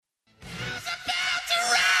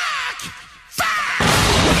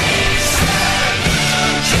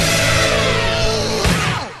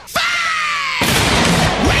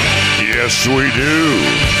Yes, we do.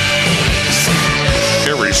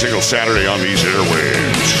 Every single Saturday on these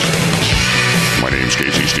airwaves. My name's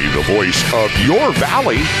Casey Steve, the voice of your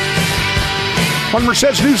valley. On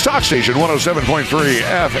Merced's News Talk Station, 107.3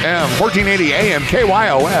 FM, 1480 AM,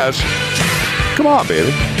 KYOS. Come on,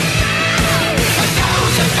 baby.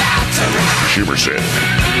 Schumer said.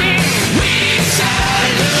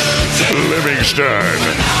 Livingston.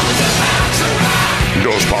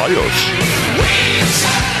 Dos Palios.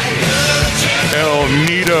 El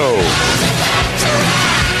Nido.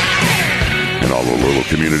 And all the little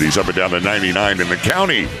communities up and down the 99 in the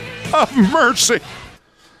county of Mercy.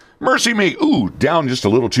 Mercy me. Ooh, down just a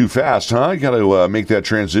little too fast, huh? You got to make that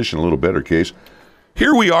transition a little better, Case.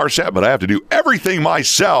 Here we are, Seth, but I have to do everything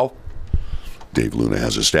myself. Dave Luna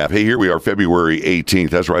has a staff. Hey, here we are, February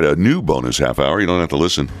 18th. That's right, a new bonus half hour. You don't have to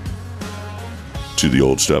listen to the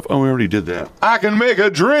old stuff. Oh, we already did that. I can make a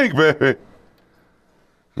drink, baby.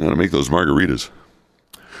 I'm going to make those margaritas.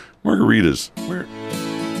 Margaritas. Where?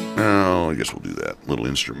 Oh, I guess we'll do that. A little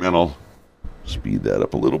instrumental. Speed that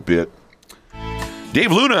up a little bit. Dave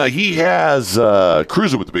Luna, he has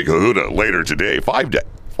Cruising with the Big Kahuna later today. 5 to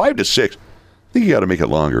 6. I think you got to make it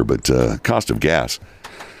longer, but cost of gas.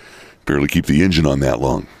 Barely keep the engine on that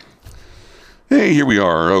long. Hey, here we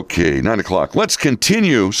are. Okay, 9 o'clock. Let's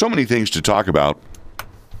continue. So many things to talk about.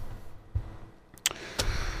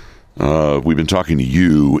 We've been talking to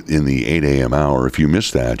you in the 8 a.m. hour. If you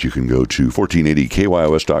missed that, you can go to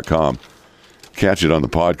 1480kyos.com. Catch it on the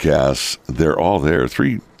podcast. They're all there.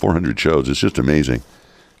 300-400 shows. It's just amazing.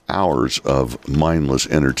 Hours of mindless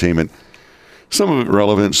entertainment. Some of it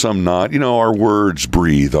relevant, some not. You know, our words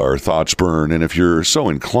breathe, our thoughts burn. And if you're so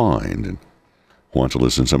inclined and want to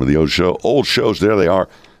listen to some of the old shows, there they are,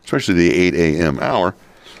 especially the 8 a.m. hour,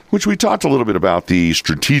 which we talked a little bit about the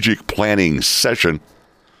strategic planning session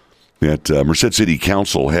that Merced City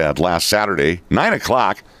Council had last Saturday, 9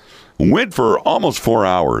 o'clock. Went for almost 4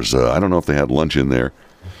 hours. I don't know if they had lunch in there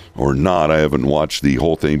or not. I haven't watched the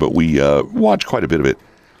whole thing, but we watched quite a bit of it.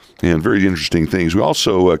 And very interesting things. We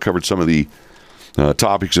also covered some of the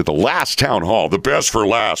topics at the last town hall. The best for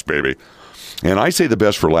last, baby. And I say the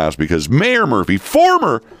best for last because Mayor Murphy,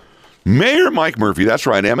 former Mayor Mike Murphy, that's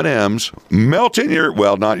right, M&M's, melting your,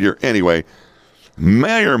 well, not your, anyway,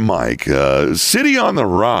 Mayor Mike, city on the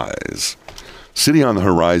rise, city on the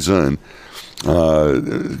horizon,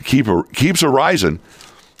 keeps a rising.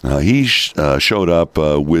 He showed up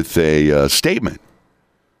with a statement,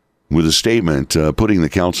 putting the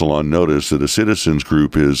council on notice that a citizens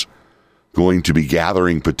group is going to be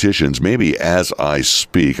gathering petitions, maybe as I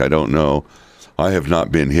speak. I don't know. I have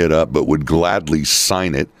not been hit up, but would gladly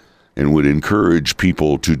sign it and would encourage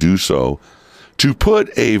people to do so, to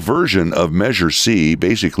put a version of Measure C,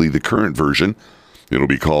 basically the current version. It'll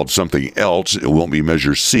be called something else. It won't be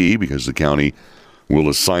Measure C because the county will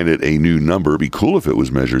assign it a new number. It'd be cool if it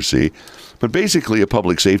was Measure C, but basically a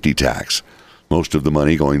public safety tax. Most of the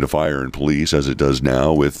money going to fire and police, as it does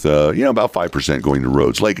now, with about 5% going to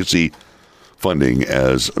roads. Legacy funding,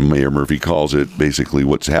 as Mayor Murphy calls it. Basically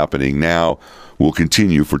what's happening now will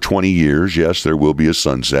continue for 20 years. Yes, there will be a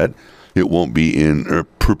sunset. It won't be in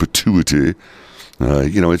perpetuity.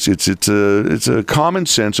 It's a common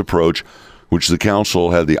sense approach which the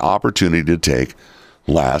council had the opportunity to take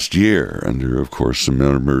last year. Under, of course, some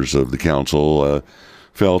members of the council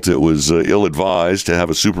felt it was ill-advised to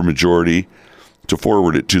have a supermajority to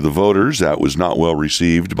forward it to the voters. That was not well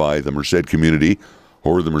received by the Merced community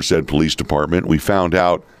or the Merced Police Department. We found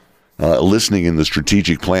out, listening in the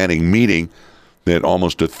strategic planning meeting, that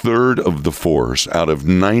almost a third of the force, out of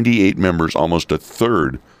 98 members, almost a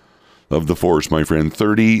third of the force, my friend,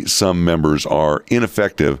 30-some members are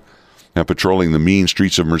ineffective at patrolling the mean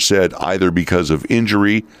streets of Merced, either because of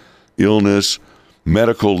injury, illness,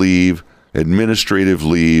 medical leave, administrative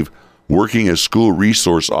leave, working as school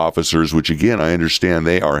resource officers, which, again, I understand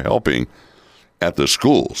they are helping at the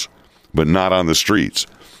schools, but not on the streets.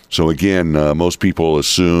 So, again, most people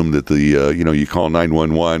assume that you call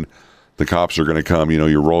 911, the cops are going to come.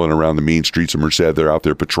 You're rolling around the mean streets of Merced. They're out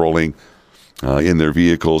there patrolling in their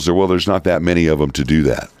vehicles. Well, there's not that many of them to do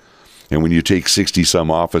that. And when you take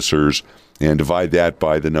 60-some officers and divide that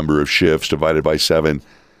by the number of shifts, divided by 7,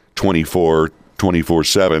 24,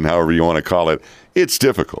 24/7, however you want to call it, it's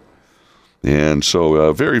difficult. And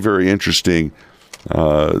so very, very interesting,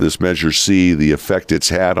 this Measure C, the effect it's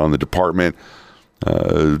had on the department.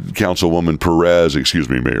 Councilwoman Perez,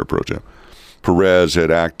 Mayor Pro Tem Perez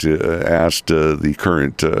had asked the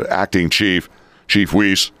current acting chief, Chief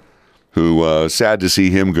Weiss, who, sad to see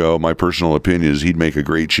him go. My personal opinion is he'd make a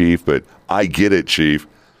great chief, but I get it, Chief,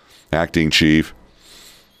 acting chief.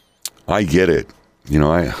 I get it.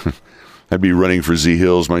 I'd be running for Z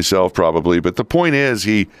Hills myself probably. But the point is,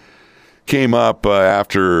 he came up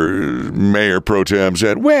after Mayor Pro Tem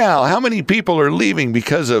said, well, how many people are leaving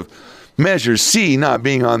because of Measure C not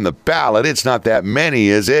being on the ballot? It's not that many,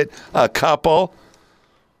 is it? A couple?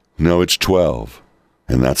 No, it's 12.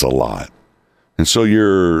 And that's a lot. And so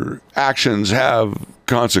your actions have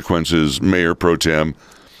consequences, Mayor Pro Tem,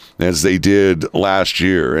 as they did last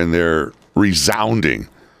year. And they're resounding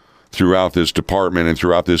throughout this department and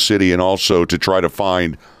throughout this city, and also to try to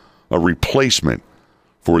find a replacement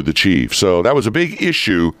for the chief. So that was a big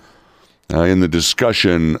issue in the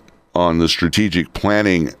discussion on the strategic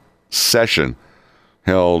planning session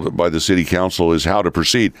held by the city council, is how to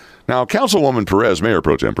proceed. Now, Councilwoman Perez, Mayor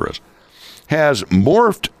Pro Tem Perez, has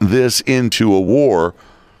morphed this into a war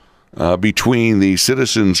between the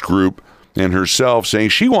citizens group and herself, saying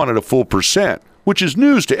she wanted a full percent, which is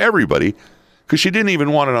news to everybody because she didn't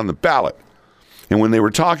even want it on the ballot. And when they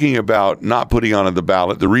were talking about not putting on the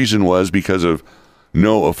ballot, the reason was because of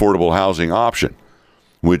no affordable housing option,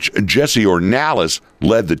 which Jesse Ornelas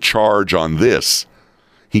led the charge on this.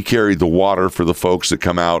 He carried the water for the folks that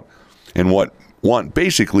come out and want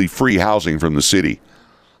basically free housing from the city.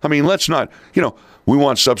 I mean, let's not, we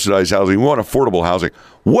want subsidized housing. We want affordable housing.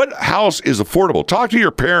 What house is affordable? Talk to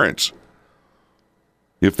your parents.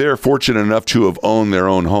 If they're fortunate enough to have owned their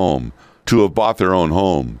own home, to have bought their own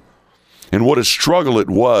home, and what a struggle it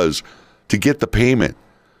was to get the payment,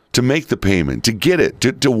 to make the payment, to get it,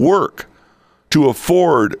 to work, to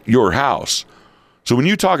afford your house. So when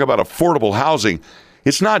you talk about affordable housing,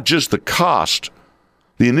 it's not just the cost,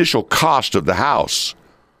 the initial cost of the house.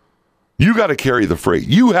 You got to carry the freight.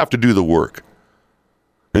 You have to do the work.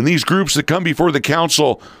 And these groups that come before the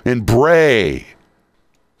council and bray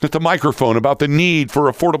at the microphone about the need for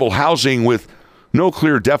affordable housing with no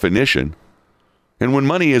clear definition, and when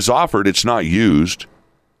money is offered, it's not used.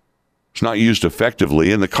 It's not used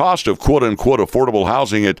effectively, and the cost of quote-unquote affordable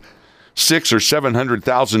housing at $600,000 or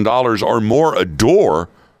 $700,000 or more a door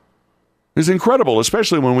is incredible,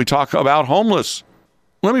 especially when we talk about homeless.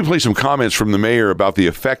 Let me play some comments from the mayor about the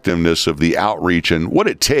effectiveness of the outreach and what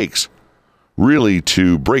it takes really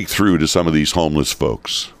to break through to some of these homeless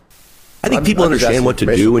folks. I think people understand what to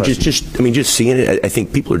do, and just seeing it. I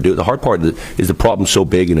think people are doing. The hard part is the problem's so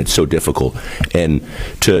big and it's so difficult, and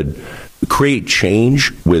to create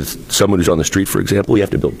change with someone who's on the street, for example, you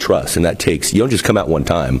have to build trust, and that takes. You don't just come out one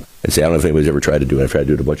time and say, "I don't know if anybody's ever tried to do it." I've tried to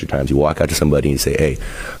do it a bunch of times. You walk out to somebody and you say, "Hey,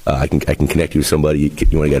 I can connect you to somebody. You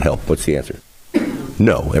want to get help? What's the answer?"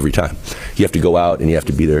 No, every time. You have to go out and you have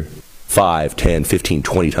to be there 5, 10, 15,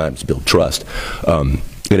 20 times to build trust, and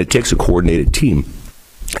it takes a coordinated team.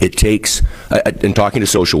 It takes, in talking to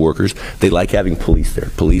social workers, they like having police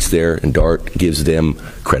there. Police there and DART gives them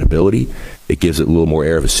credibility. It gives it a little more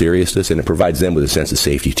air of a seriousness, and it provides them with a sense of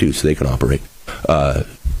safety, too, so they can operate. And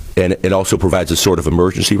it also provides a sort of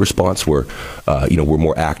emergency response where, we're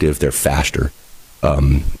more active, they're faster.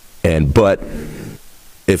 But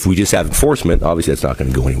if we just have enforcement, obviously that's not going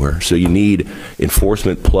to go anywhere. So you need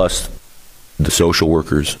enforcement plus the social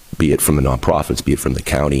workers, be it from the nonprofits, be it from the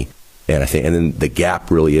county. And then the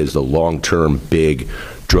gap really is the long-term big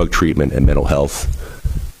drug treatment and mental health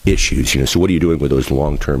issues. So what are you doing with those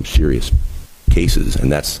long-term serious cases?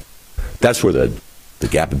 And that's where the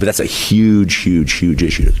gap is. But that's a huge, huge, huge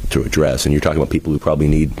issue to address. And you're talking about people who probably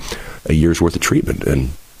need a year's worth of treatment. And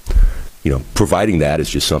providing that is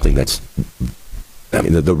just something that's. I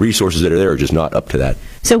mean, the resources that are there are just not up to that.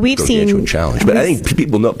 So we've seen challenge. But I think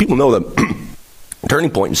people know that.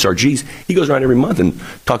 Turning Point in Sargis, he goes around every month and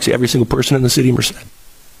talks to every single person in the city of Merced.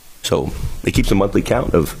 So they keep a monthly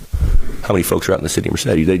count of how many folks are out in the city of Merced.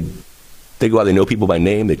 They go out, they know people by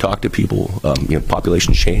name, they talk to people.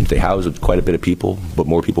 Populations change, they house quite a bit of people, but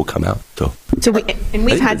more people come out.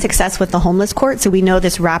 We've had success with the homeless court, so we know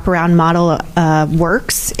this wraparound model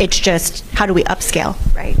works. It's just how do we upscale,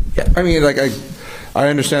 right? Yeah. I mean, I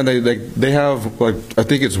understand they have I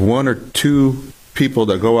think it's 1 or 2 people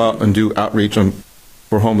that go out and do outreach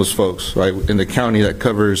for homeless folks, right, in the county that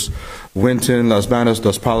covers Winton, Las Banas,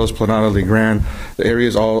 Dos Palos, Planada, Le Grand, the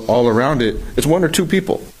areas all around it. It's 1 or 2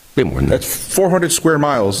 people. Way more than that. That's 400 square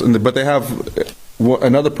miles, but they have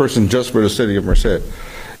another person just for the city of Merced.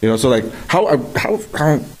 So how I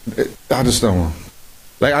just don't know.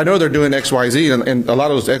 I know they're doing XYZ, and a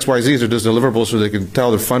lot of those XYZs are just deliverables so they can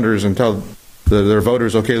tell their funders and tell their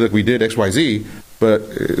voters, okay, look, we did XYZ, but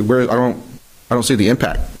I don't see the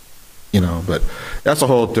impact. But that's a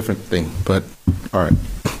whole different thing. But all right.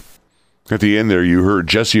 At the end there, you heard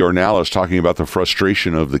Jesse Ornelas talking about the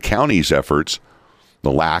frustration of the county's efforts,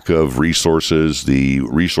 the lack of resources, the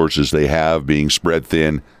resources they have being spread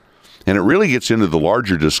thin, And it really gets into the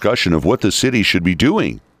larger discussion of what the city should be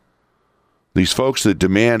doing. These folks that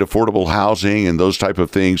demand affordable housing and those type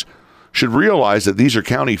of things should realize that these are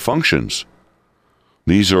county functions.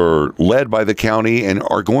 These are led by the county and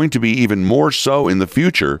are going to be even more so in the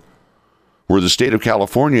future, where the state of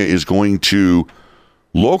California is going to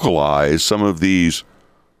localize some of these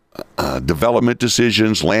development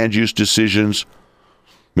decisions, land use decisions,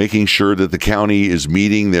 making sure that the county is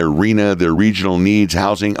meeting their RHNA, their regional needs,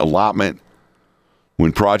 housing allotment.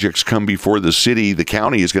 When projects come before the city, the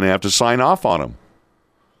county is going to have to sign off on them.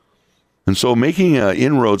 And so making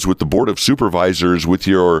inroads with the Board of Supervisors, with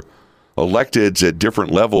your electeds at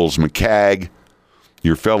different levels, McCagg,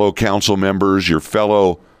 your fellow council members, your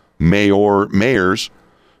fellow mayors,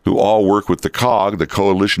 who all work with the COG, the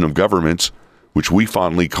Coalition of Governments, which we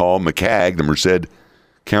fondly call McCagg, the Merced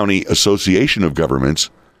County Association of Governments.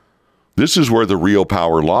 This is where the real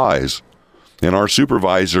power lies. And our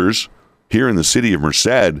supervisors here in the city of Merced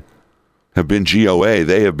have been GOA.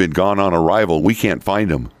 They have been gone on arrival. We can't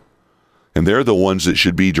find them. And they're the ones that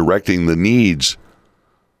should be directing the needs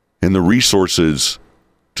and the resources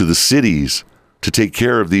to the cities to take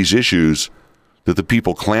care of these issues that the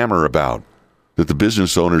people clamor about, that the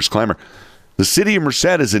business owners clamor. The city of Merced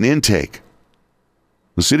is an intake.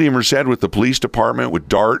 The city of Merced, with the police department, with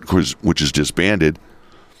DART, which is disbanded.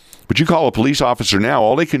 But you call a police officer now,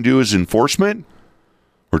 all they can do is enforcement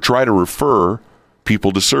or try to refer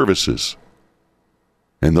people to services.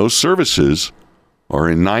 And those services are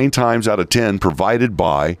in 9 times out of 10 provided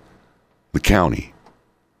by the county.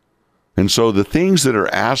 And so the things that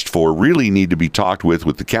are asked for really need to be talked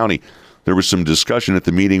with the county. There was some discussion at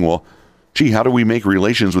the meeting, well, gee, how do we make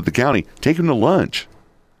relations with the county? Take them to lunch.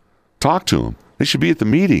 Talk to them. They should be at the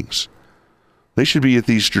meetings. They should be at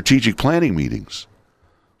these strategic planning meetings.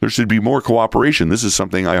 There should be more cooperation. This is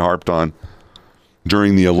something I harped on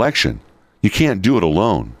during the election. You can't do it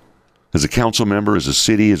alone. As a council member, as a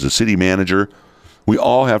city manager, we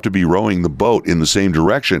all have to be rowing the boat in the same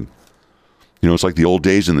direction. You know, it's like the old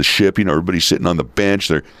days in the ship. You know, everybody's sitting on the bench.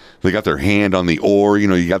 They got their hand on the oar. You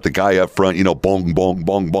know, you got the guy up front. You know, bong, bong,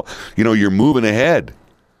 bong, bong. You know, you're moving ahead.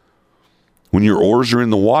 When your oars are in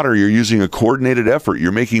the water, you're using a coordinated effort.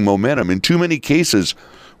 You're making momentum. In too many cases,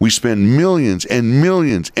 we spend millions and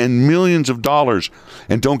millions and millions of dollars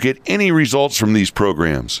and don't get any results from these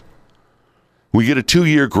programs. We get a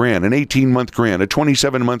 2-year grant, an 18-month grant, a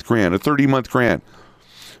 27-month grant, a 30-month grant.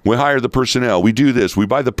 We hire the personnel. We do this. We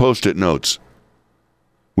buy the Post-it notes.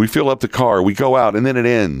 We fill up the car. We go out, and then it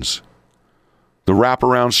ends. The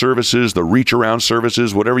wraparound services, the reach-around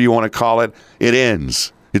services, whatever you want to call it, it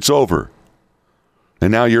ends. It's over. And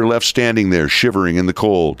now you're left standing there, shivering in the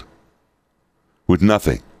cold, with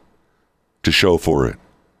nothing to show for it,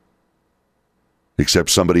 except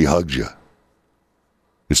somebody hugged you.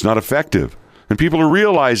 It's not effective. And people are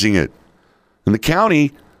realizing it. And the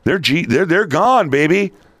county, they're gone,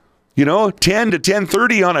 baby. You know, 10 to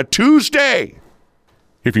 10:30 on a Tuesday,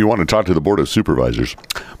 if you want to talk to the Board of Supervisors.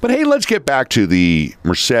 But hey, let's get back to the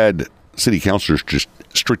Merced City Councilors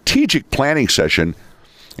strategic planning session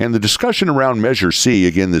and the discussion around Measure C.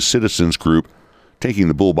 Again, this citizens group taking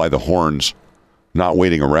the bull by the horns, not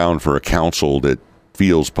waiting around for a council that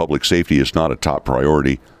feels public safety is not a top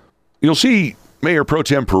priority. You'll see Mayor Pro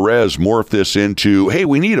Tem Perez morph this into, hey,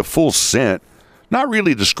 we need a full cent, not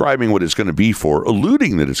really describing what it's going to be for,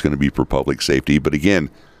 alluding that it's going to be for public safety. But again,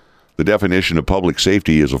 the definition of public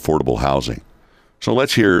safety is affordable housing. So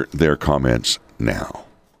let's hear their comments now.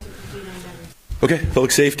 Okay,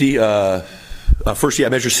 public safety. First,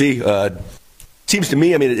 Measure C. Seems to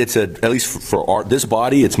me, I mean, it's at least for this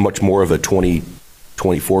body, it's much more of a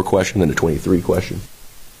 2024 question than a 23 question.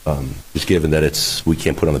 Just given that we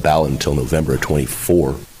can't put on the ballot until November of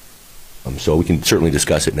 24. So we can certainly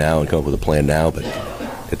discuss it now and come up with a plan now, but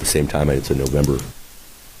at the same time, it's a November.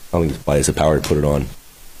 I don't think this body has the power to put it on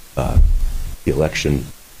the election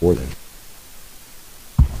for then.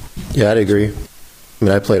 Yeah, I'd agree. I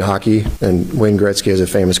mean, I played hockey, and Wayne Gretzky has a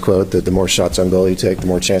famous quote that the more shots on goal you take, the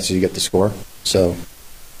more chances you get to score. So,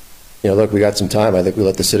 you know, look, we got some time. I think we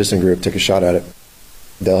let the citizen group take a shot at it.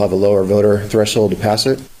 They'll have a lower voter threshold to pass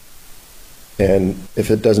it. And if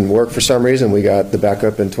it doesn't work for some reason, we got the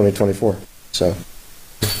backup in 2024. So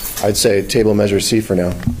I'd say table Measure C for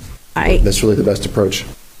now. That's really the best approach.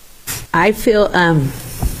 I feel I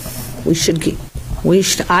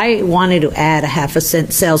wanted to add a 0.5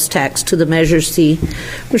 cent sales tax to the Measure C.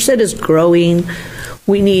 Merced is growing.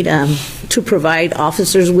 We need to provide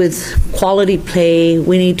officers with quality pay.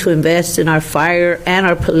 We need to invest in our fire and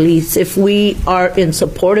our police. If we are in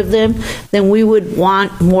support of them, then we would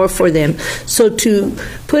want more for them. So to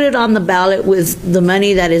put it on the ballot with the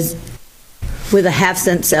money that is with a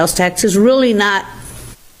half-cent sales tax is really not.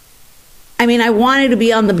 I mean, I want it to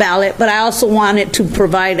be on the ballot, but I also want it to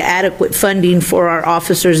provide adequate funding for our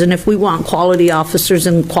officers. And if we want quality officers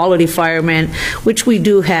and quality firemen, which we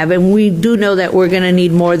do have, and we do know that we're going to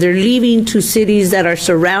need more, they're leaving to cities that are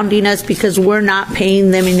surrounding us because we're not paying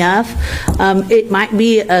them enough. It might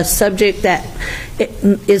be a subject that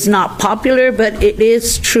is not popular, but it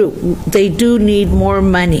is true. They do need more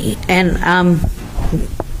money. And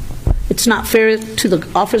it's not fair to the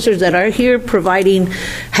officers that are here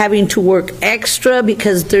having to work extra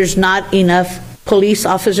because there's not enough police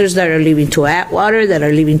officers that are leaving to Atwater, that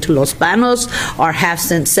are leaving to Los Banos. Our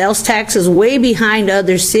half-cent sales tax is way behind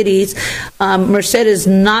other cities. Merced is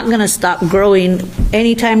not going to stop growing.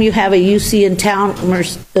 Anytime you have a UC in town,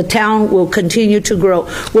 the town will continue to grow.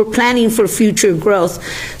 We're planning for future growth.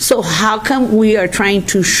 So how come we are trying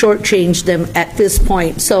to shortchange them at this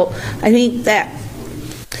point? So I think that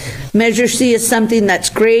Measure C is something that's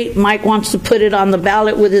great. Mike wants to put it on the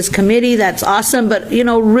ballot with his committee. That's awesome. But,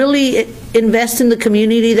 really invest in the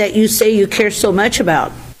community that you say you care so much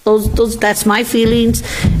about. That's my feelings.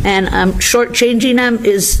 And shortchanging them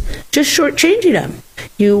is just shortchanging them.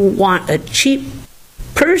 You want a cheap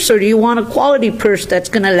purse, or do you want a quality purse that's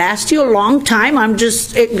going to last you a long time? I'm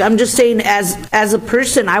just saying, as a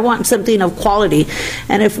person, I want something of quality.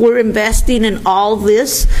 And if we're investing in all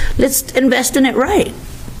this, let's invest in it right.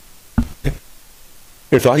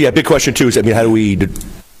 Yeah, big question too is, how do we,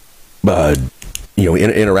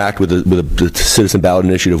 interact with the Citizen Ballot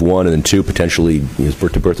Initiative 1, and then 2, potentially,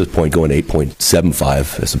 to Bertha's point, going to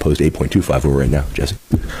 8.75 as opposed to 8.25 where we're right now, Jesse?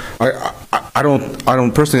 I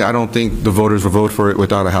don't personally. I don't think the voters will vote for it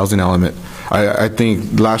without a housing element. I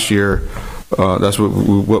think last year, that's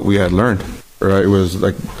what we had learned. Right, it was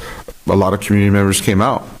like a lot of community members came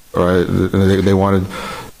out. Right, they wanted,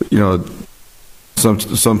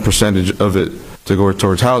 some percentage of it to go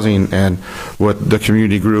towards housing, and what the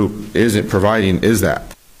community group isn't providing is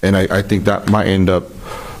that. And I think that might end up,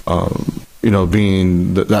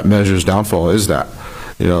 being that measure's downfall is that.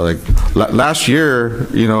 Last year,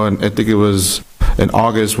 and I think it was in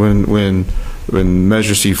August when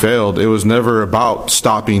Measure C failed, it was never about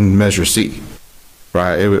stopping Measure C,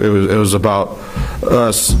 right? It was about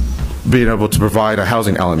us being able to provide a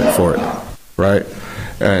housing element for it, right?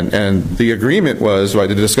 And the agreement was, right,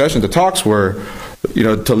 the discussion, the talks were,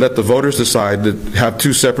 to let the voters decide to have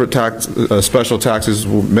 2 separate special taxes,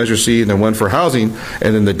 Measure C and then one for housing,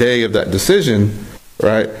 and then the day of that decision,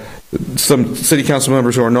 right, some city council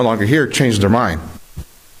members who are no longer here changed their mind,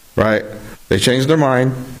 right? They changed their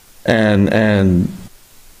mind, and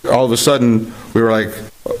all of a sudden we were like,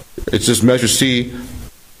 it's just Measure C,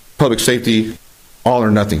 public safety, all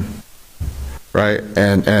or nothing, right?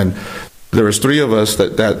 And there was 3 of us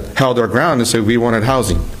that held our ground and said we wanted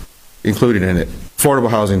housing included in it, affordable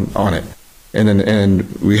housing on it, and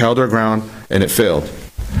we held our ground, and it failed,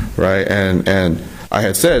 right? And I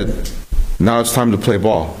had said, now it's time to play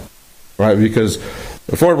ball, right? Because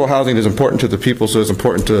affordable housing is important to the people, so it's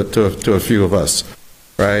important to a few of us,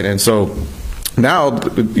 right? And so now,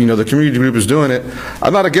 the community group is doing it.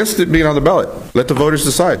 I'm not against it being on the ballot. Let the voters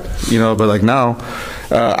decide, but now,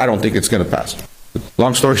 I don't think it's going to pass.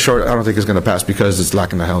 Long story short, I don't think it's going to pass because it's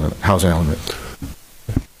lacking the housing element.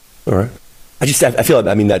 All right. I feel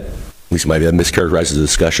like, that, at least maybe that mischaracterizes the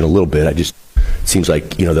discussion a little bit. It seems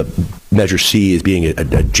like, the Measure C as being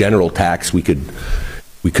a general tax, we could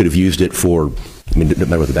have used it for, no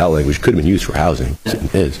matter what the ballot language, could have been used for housing.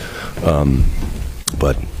 It is.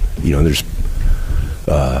 But, there's,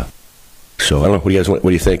 so I don't know, what do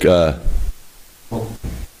you think? At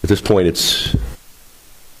this point, it's...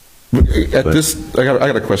 I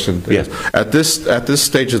got a question. Yeah. At this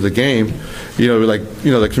stage of the game,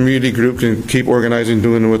 the community group can keep organizing,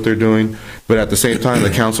 doing what they're doing, but at the same time, the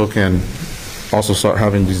council can also start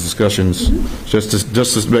having these discussions. Just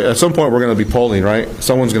at some point, we're going to be polling, right?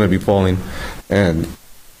 Someone's going to be polling, and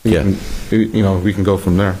we can go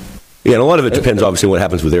from there. Yeah, and a lot of it depends, obviously, on what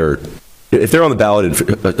happens with if they're on the ballot,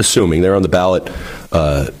 assuming they're on the ballot.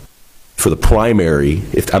 For the primary,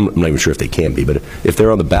 I'm not even sure if they can be, but if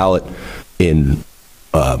they're on the ballot in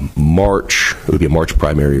March, it would be a March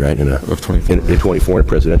primary, right? Of 24. In 24, in a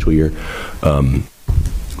presidential year.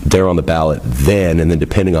 They're on the ballot then, and then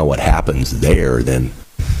depending on what happens there, then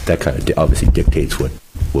that kind of obviously dictates what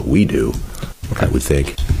we do, okay. I would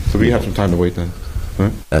think. So we have some time to wait then.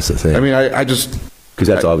 Right? That's the thing. I just... Because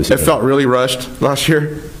that's obviously... It felt really rushed last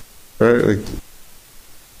year, right?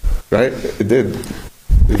 Right? It did.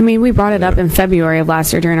 I mean, we brought it up in February of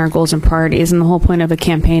last year during our goals and priorities, and the whole point of the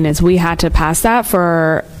campaign is we had to pass that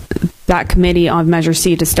for that committee on Measure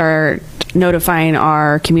C to start notifying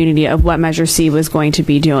our community of what Measure C was going to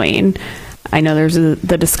be doing. I know there's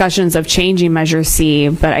the discussions of changing Measure C,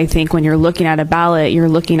 but I think when you're looking at a ballot, you're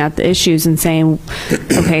looking at the issues and saying,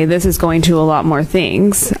 okay, this is going to a lot more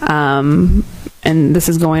things. And this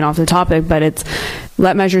is going off the topic, but it's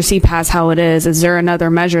let Measure C pass how it is. Is there another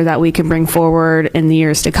measure that we can bring forward in the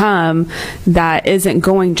years to come that isn't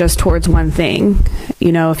going just towards one thing?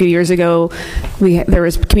 You know, a few years ago, there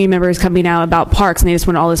was community members coming out about parks, and they just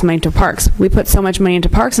wanted all this money into parks. We put so much money into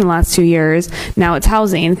parks in the last 2 years. Now it's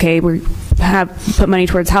housing. Okay, we have put money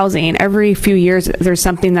towards housing. Every few years, there's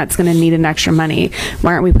something that's going to need an extra money.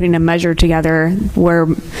 Why aren't we putting a measure together where,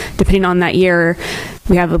 depending on that year,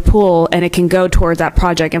 we have a pool and it can go towards that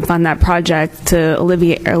project and fund that project to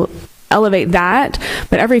elevate that.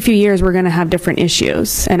 But every few years we're going to have different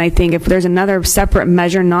issues, and I think if there's another separate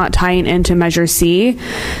measure not tying into Measure C,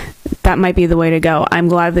 that might be the way to go. I'm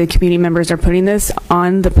glad the community members are putting this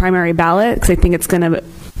on the primary ballot because I think it's going to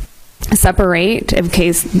separate in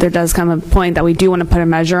case there does come a point that we do want to put a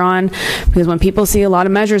measure on, because when people see a lot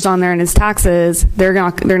of measures on there and it's taxes, they're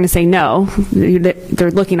going to say no.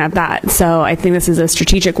 They're looking at that. So I think this is a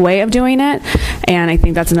strategic way of doing it, and I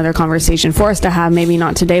think that's another conversation for us to have, maybe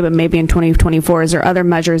not today, but maybe in 2024. Is there other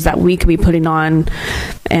measures that we could be putting on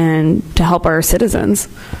and to help our citizens?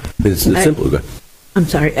 It's simple. I'm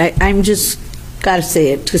sorry. I'm just got to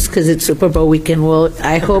say it just because it's Super Bowl weekend. Well,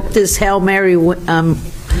 I hope this Hail Mary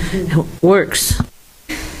works.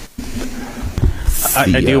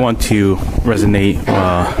 I do want to resonate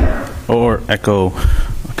or echo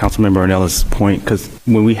Councilmember Ornella's point, because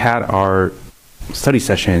when we had our study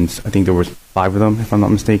sessions, I think there was 5 of them, if I'm not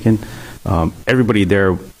mistaken, everybody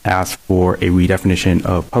there asked for a redefinition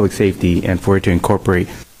of public safety and for it to incorporate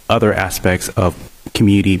other aspects of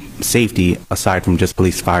community safety aside from just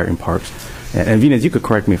police, fire, and parks. And Venus, you could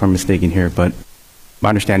correct me if I'm mistaken here, but my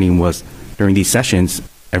understanding was during these sessions,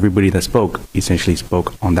 everybody that spoke essentially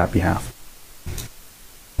spoke on that behalf.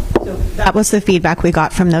 So that was the feedback we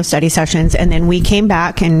got from those study sessions, and then we came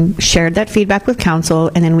back and shared that feedback with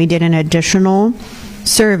council, and then we did an additional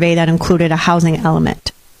survey that included a housing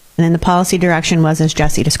element. And then the policy direction was as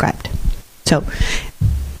Jesse described. So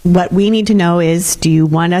what we need to know is, do you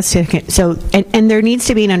want us to, and there needs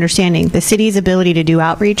to be an understanding. The city's ability to do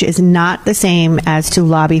outreach is not the same as to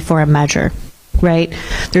lobby for a measure. Right?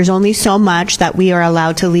 There's only so much that we are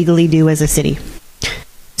allowed to legally do as a city.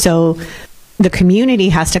 So the community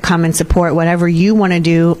has to come and support whatever you want to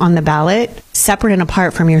do on the ballot, separate and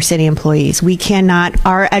apart from your city employees. We cannot,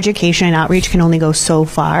 our education and outreach can only go so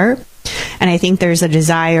far. And I think there's a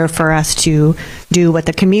desire for us to do what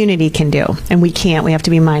the community can do. And we can't. We have to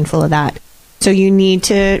be mindful of that. So you need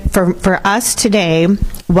to, for us today,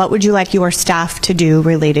 what would you like your staff to do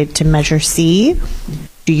related to Measure C?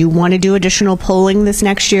 Do you want to do additional polling this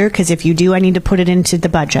next year? Because if you do, I need to put it into the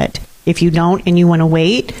budget. If you don't and you want to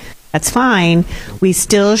wait, that's fine. We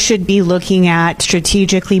still should be looking at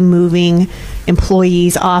strategically moving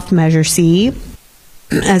employees off Measure C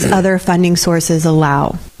as other funding sources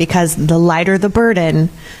allow, because the lighter the burden,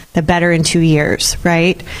 the better in 2 years,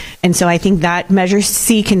 right? And so I think that Measure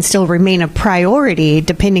C can still remain a priority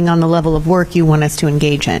depending on the level of work you want us to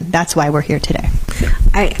engage in. That's why we're here today.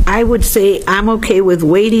 I would say I'm okay with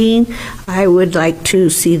waiting. I would like to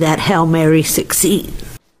see that Hail Mary succeed.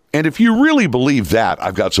 And if you really believe that,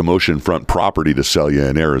 I've got some oceanfront property to sell you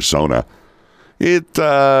in Arizona. It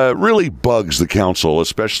really bugs the council,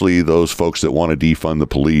 especially those folks that want to defund the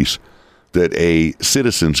police, that a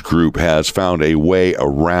citizens group has found a way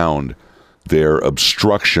around their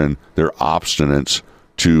obstruction, their obstinance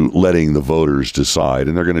to letting the voters decide.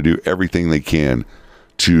 And they're going to do everything they can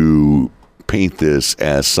to paint this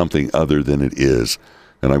as something other than it is.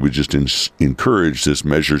 And I would just encourage this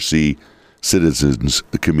Measure C Citizens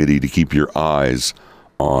Committee to keep your eyes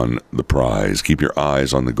on the prize, keep your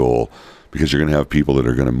eyes on the goal, because you're going to have people that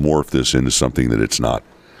are going to morph this into something that it's not.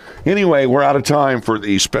 Anyway, we're out of time for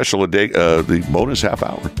the special the bonus half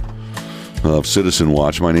hour of Citizen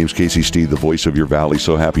Watch. My name's Casey Steed, the voice of your valley.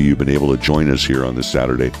 So happy you've been able to join us here on this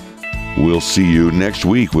Saturday. We'll see you next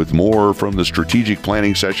week with more from the strategic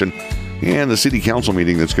planning session and the city council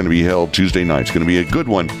meeting that's going to be held Tuesday night. It's going to be a good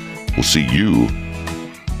one. We'll see you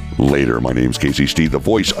later. My name's Casey Steed, the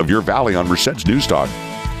voice of your valley on Merced's News Talk.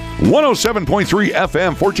 107.3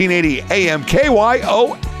 FM, 1480 AM,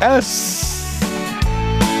 KYOS.